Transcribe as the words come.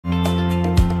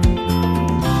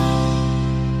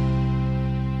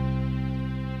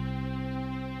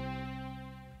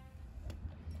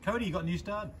Cody, you got a new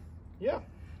stud. Yeah.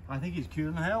 I think he's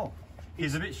cute than hell.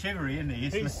 He's a bit shivery, isn't he?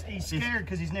 He's scared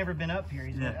because he's never been up here.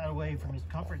 He's out away from his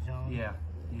comfort zone. Yeah,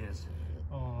 he is.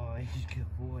 Oh, he's a good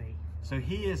boy. So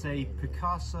he is a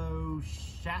Picasso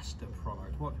Shasta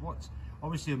product. What's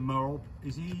obviously a merle?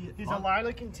 Is he? He's a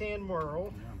lilac and tan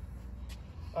merle.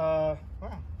 Yeah.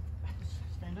 Wow.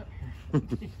 Stand up here.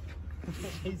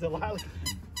 He's a lilac.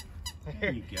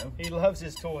 There you go. He loves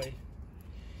his toy.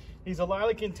 He's a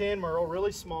lilac and tan merle,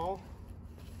 really small,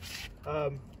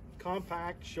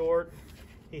 compact, short.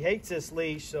 He hates this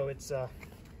leash, so it's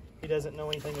he doesn't know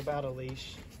anything about a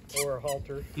leash or a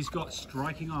halter. He's got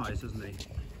striking eyes, doesn't he?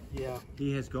 Yeah.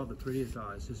 He has got the prettiest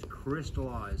eyes, his crystal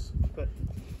eyes. But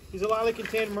he's a lilac and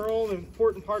tan merle. The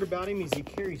important part about him is he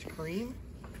carries cream,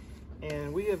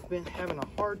 and we have been having a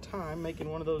hard time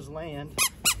making one of those land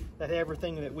that had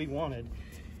everything that we wanted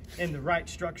in the right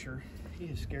structure. He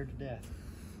is scared to death.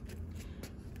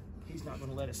 He's not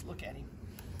going to let us look at him.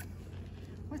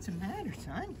 What's the matter,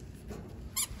 son?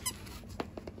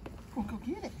 We'll go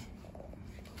get it.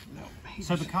 No.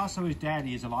 So Picasso, his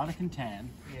daddy, is a lilac and tan,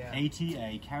 Yeah.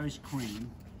 ATA, carries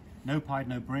cream, no pied,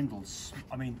 no brindles.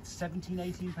 I mean, 17,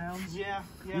 18 pounds? Yeah,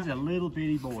 yeah. He's a little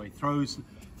bitty boy, throws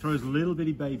little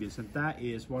bitty babies, and that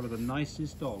is one of the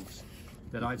nicest dogs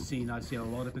that I've seen. I've seen a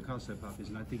lot of Picasso puppies,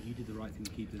 and I think you did the right thing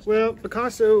to keep this. Well,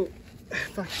 Picasso,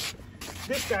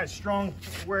 this guy's strong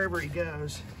wherever he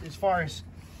goes. As far as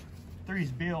through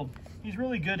his build, he's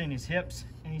really good in his hips,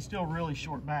 and he's still really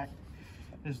short back,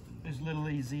 as little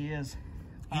as he is.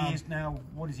 He is now,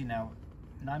 what is he now?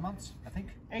 9 months, I think?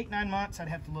 8, 9 months, I'd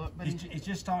have to look. But He's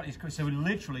just started his career, so we're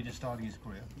literally just starting his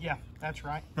career. yeah, that's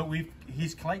right. But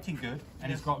he's collecting good,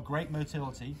 and he's got great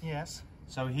motility. Yes.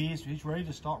 So he's ready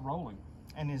to start rolling.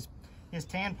 And his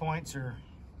tan points are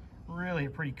really a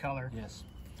pretty color. Yes.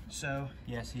 So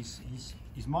Yes,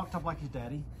 he's marked up like his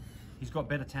daddy. He's got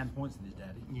better tan points than his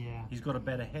daddy. yeah, He's got a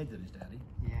better head than his daddy.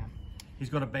 yeah. He's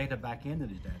got a better back end than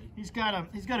his daddy. He's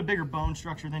got a bigger bone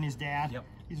structure than his dad. Yep.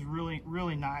 He's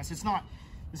really nice. It's not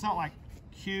like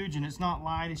huge and it's not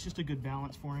light. It's just a good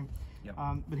balance for him. Yep.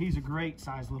 But he's a great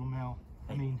sized little male.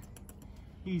 I mean,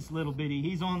 he's little bitty.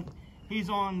 He's on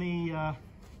the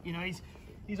you know,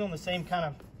 he's on the same kind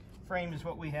of frame as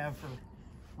what we have for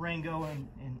Rango and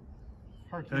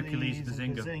Hercules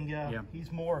and Bazinga. Yeah.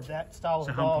 He's more of that style of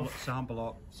So dog. hump a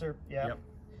lot. Sir, yeah. Yep.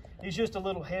 He's just a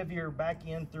little heavier back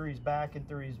end through his back and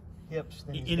through his hips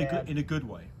than his dad. In a good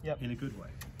way. Yep. In a good way.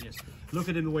 Yes. Look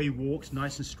at him the way he walks,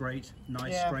 nice and straight,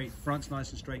 straight. Front's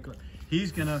nice and straight.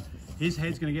 His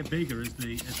head's gonna get bigger as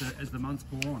the months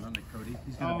pour on, aren't they, Cody?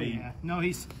 He's gonna be. Yeah. No,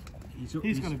 he's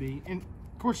gonna be. And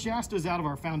of course, Shasta's out of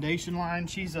our foundation line.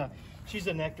 She's a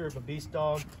nectar of a beast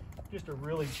dog. Just a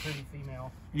really pretty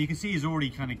female. And you can see he's already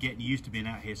kind of getting used to being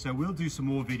out here. So we'll do some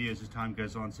more videos as time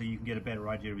goes on, so you can get a better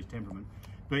idea of his temperament.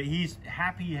 But he's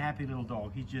happy little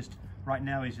dog. He's just right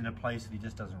now he's in a place that he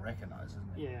just doesn't recognize, isn't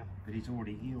he? Yeah. But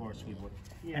you are a sweet boy.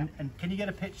 Yeah. And can you get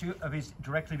a picture of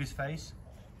directly of his face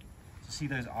to see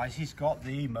those eyes? He's got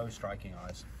the most striking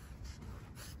eyes.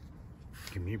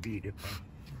 Come here, beautiful.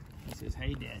 He says,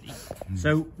 "Hey, Daddy."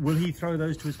 So will he throw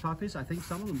those to his puppies? I think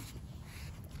some of them.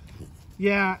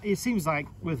 Yeah, it seems like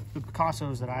with the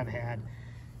Picassos that I've had,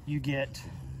 you get,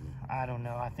 I don't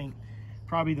know, I think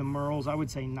probably the merles, I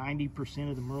would say 90%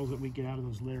 of the merles that we get out of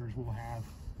those litters will have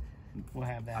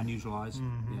that. Unusual eyes.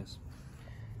 Mm-hmm. Yes.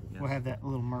 We'll have that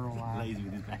little merle eye. Lazy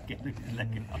with his back end and his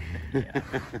leg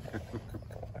up.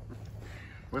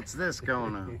 What's this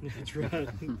going on? That's right.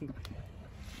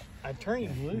 I'd turn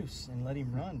him loose and let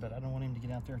him run, but I don't want him to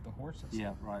get out there with the horses.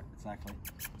 Yeah, right, exactly.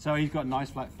 So he's got a nice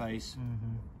flat face,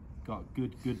 got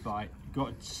good bite,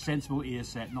 got sensible ear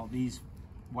set, not these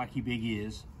wacky big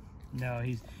ears. No,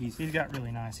 he's got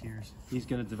really nice ears. He's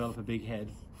going to develop a big head,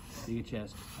 bigger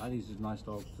chest. I think he's a nice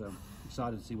dog, so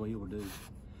excited to see what he will do.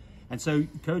 And so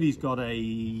Cody's got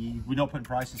we're not putting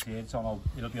prices here, it'll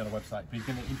be on the website, but he's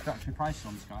going to introductory prices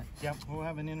on this guy. Yep, we'll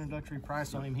have an introductory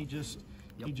price on him. He just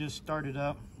started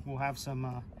up. We'll have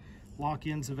some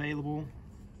lock-ins available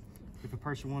if a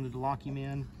person wanted to lock him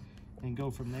in and go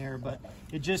from there. But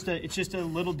it's just a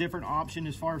little different option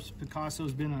as far as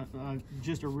Picasso's been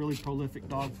just a really prolific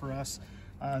dog for us.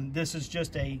 This is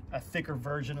just a thicker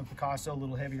version of Picasso, a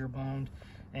little heavier boned,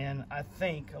 and I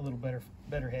think a little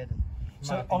better head.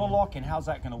 So on a lock-in, how's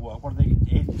that going to work? What are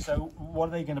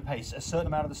they going to pay? A certain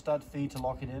amount of the stud fee to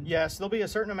lock it in? Yes, there'll be a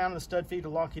certain amount of the stud fee to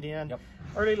lock it in. Yep.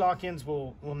 Early lock-ins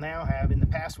will now have, in the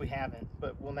past we haven't,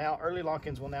 but early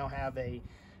lock-ins will now have a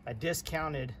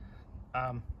discounted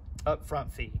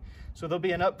upfront fee. So there'll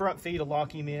be an upfront fee to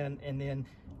lock him in, and then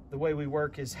the way we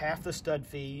work is half the stud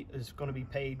fee is going to be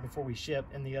paid before we ship,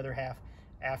 and the other half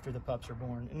after the pups are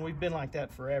born, and we've been like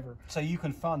that forever. So you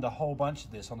can fund a whole bunch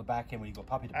of this on the back end when you've got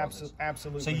puppy deposits.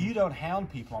 Absolutely. So you don't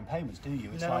hound people on payments, do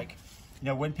you? It's No. like, you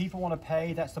know, when people want to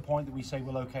pay, that's the point that we say,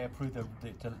 well, okay, approve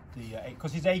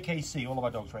because it's AKC, all of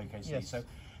our dogs are AKC. Yes. So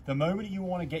the moment you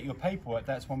want to get your paperwork,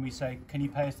 that's when we say, can you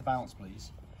pay us the balance,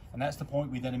 please? And that's the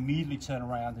point we then immediately turn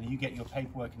around and you get your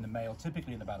paperwork in the mail,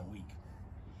 typically in about a week.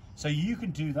 So you can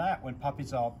do that when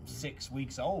puppies are 6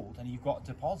 weeks old and you've got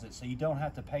deposits, so you don't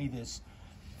have to pay this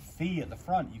fee at the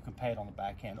front. You can pay it on the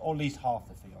back end, or at least half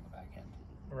the fee on the back end.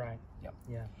 Right. Yep.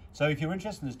 Yeah. So if you're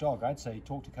interested in this dog, I'd say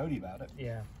talk to Cody about it.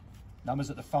 Yeah. Numbers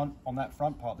at the front, on that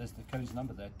front part, there's the Cody's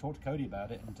number there. Talk to Cody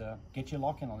about it and get your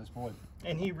lock in on this boy.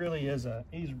 And he really is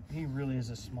he really is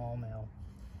a small male.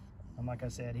 And like I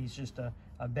said, he's just a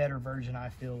better version, I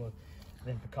feel,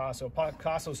 than Picasso.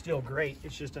 Picasso's still great.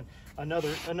 It's just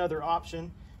another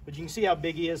option. But you can see how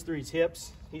big he is through his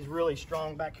hips. He's really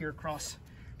strong back here across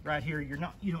right here. You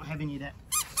don't have any of that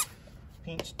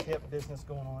pinched hip business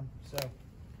going on. So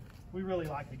we really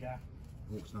like the guy.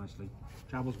 Walks nicely.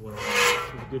 Travels well.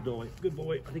 He's a good boy. Good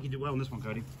boy. I think you did well on this one,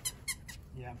 Cody.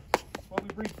 Yeah. What we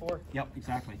breed for. Yep,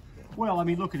 exactly. Well, I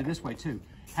mean, look at it this way too.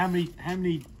 How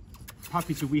many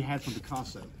puppies have we had from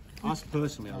Picasso? Us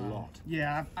personally, a lot.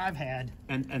 Yeah, I've had.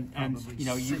 And probably you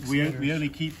know, 6 we litters. only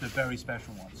keep the very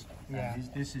special ones. Yeah.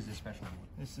 This is a special one.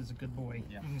 This is a good boy.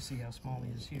 Yeah. You can see how small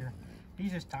he is here.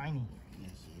 He's just tiny.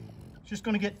 Yes. It's just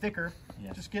going to get thicker.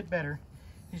 Yes. Just get better.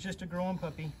 He's just a growing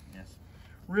puppy. Yes.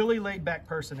 Really laid back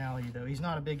personality though. He's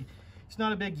not a big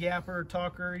yapper or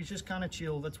talker. He's just kind of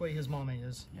chill. That's the way his mama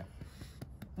is. Yeah.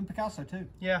 And Picasso too.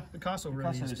 Yeah, Picasso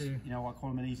really Picasso is too. You know, I call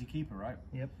him an easy keeper, right?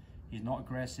 Yep. He's not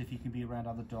aggressive. He can be around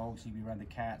other dogs. He can be around the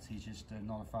cats. He's just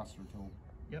not a fusser at all.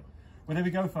 Yep. Well, there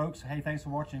we go, folks. Hey, thanks for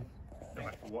watching.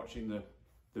 Thanks for watching the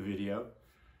video.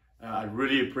 I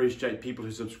really appreciate people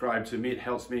who subscribe to me. It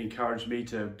helps me, encourage me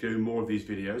to do more of these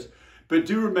videos. But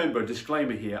do remember,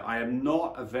 disclaimer here, I am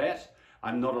not a vet.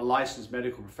 I'm not a licensed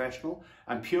medical professional.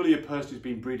 I'm purely a person who's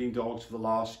been breeding dogs for the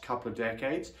last couple of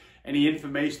decades. Any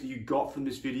information that you got from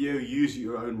this video, use at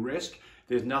your own risk.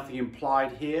 There's nothing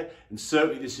implied here, and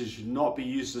certainly this should not be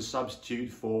used as a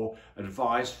substitute for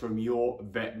advice from your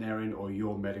veterinarian or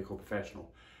your medical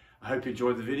professional. I hope you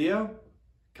enjoyed the video.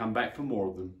 Come back for more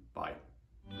of them.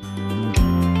 Bye.